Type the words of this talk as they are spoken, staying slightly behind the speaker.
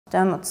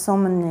There are not so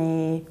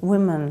many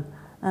women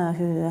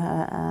who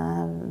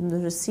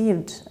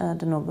received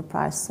the Nobel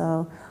Prize,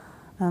 so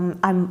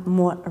I'm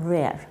more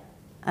rare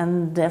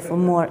and therefore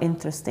more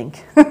interesting.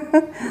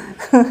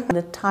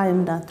 The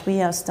time that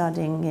we are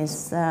studying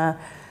is the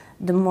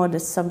more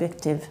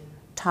subjective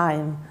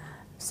time,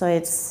 so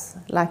it's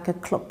like a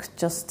clock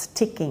just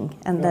ticking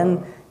and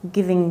then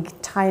giving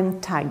time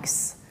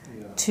tags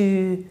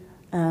to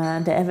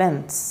the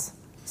events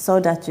so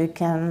that you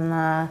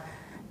can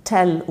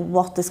tell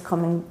what is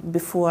coming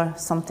before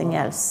something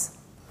else.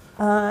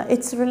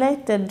 It's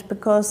related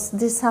because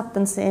this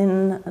happens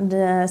in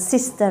the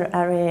sister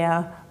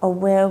area of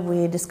where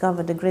we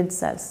discovered the grid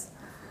cells.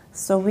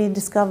 So we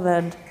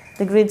discovered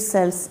the grid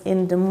cells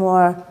in the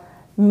more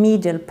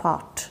medial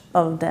part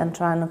of the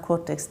entorhinal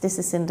cortex. This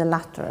is in the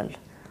lateral,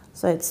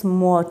 so it's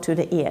more to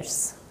the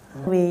ears.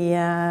 We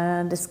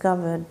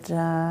discovered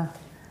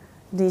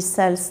these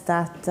cells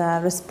that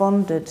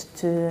responded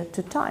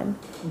to time,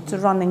 to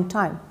running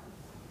time,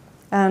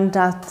 and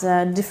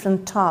that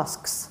different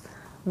tasks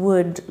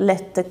would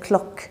let the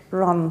clock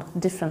run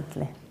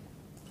differently.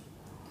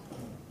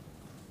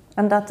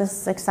 And that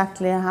is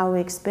exactly how we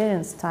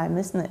experience time,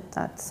 isn't it?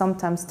 That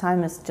sometimes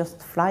time is just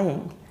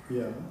flying,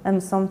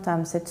 and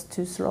sometimes it's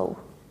too slow.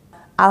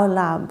 Our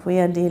lab, we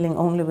are dealing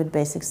only with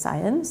basic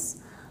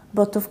science,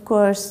 but of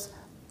course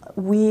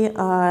we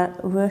are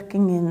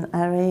working in an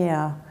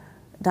area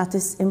that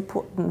is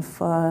important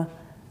for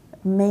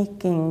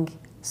making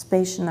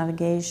spatial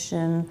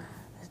navigation,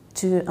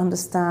 to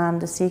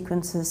understand the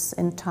sequences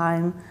in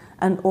time,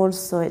 and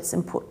also it's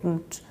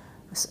important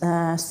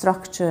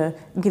structure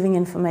giving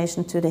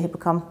information to the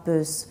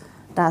hippocampus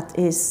that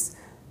is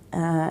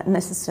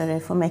necessary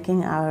for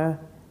making our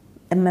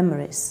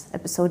memories,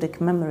 episodic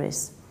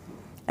memories.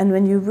 And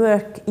when you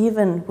work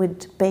even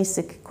with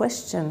basic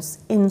questions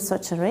in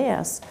such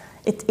areas,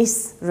 it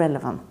is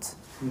relevant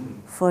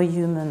for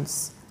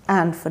humans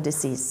and for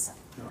disease.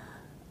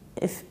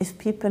 If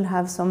people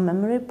have some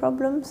memory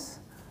problems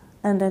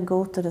and they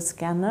go to the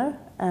scanner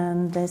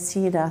and they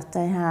see that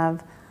they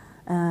have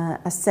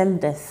a cell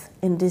death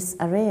in this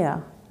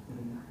area,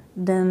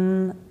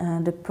 then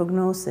the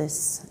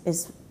prognosis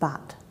is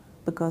bad,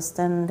 because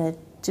then they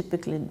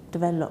typically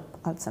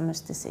develop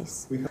Alzheimer's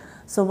disease.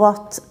 So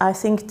what I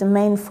think the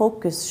main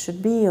focus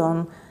should be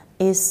on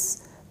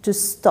is to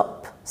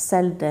stop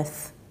cell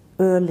death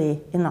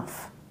early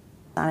enough.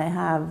 I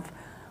have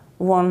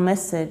one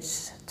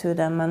message to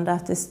them, and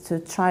that is to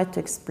try to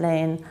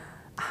explain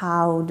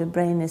how the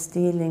brain is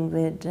dealing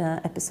with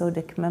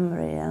episodic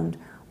memory and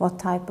what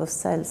type of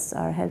cells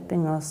are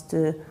helping us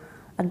to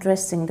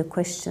addressing the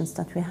questions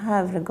that we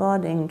have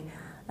regarding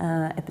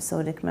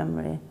episodic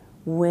memory.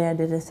 Where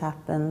did it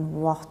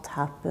happen? What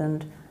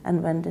happened?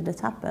 And when did it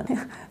happen?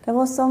 There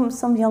was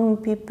some young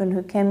people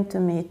who came to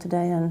me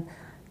today and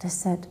they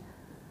said,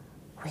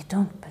 "We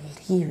don't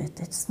believe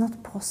it. It's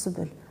not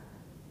possible.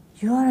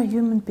 You are a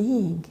human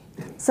being."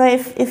 So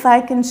if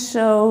I can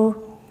show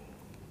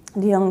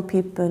the young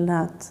people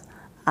that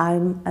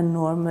I'm a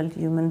normal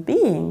human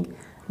being,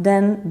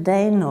 then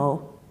they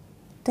know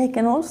they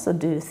can also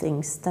do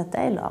things that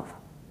they love.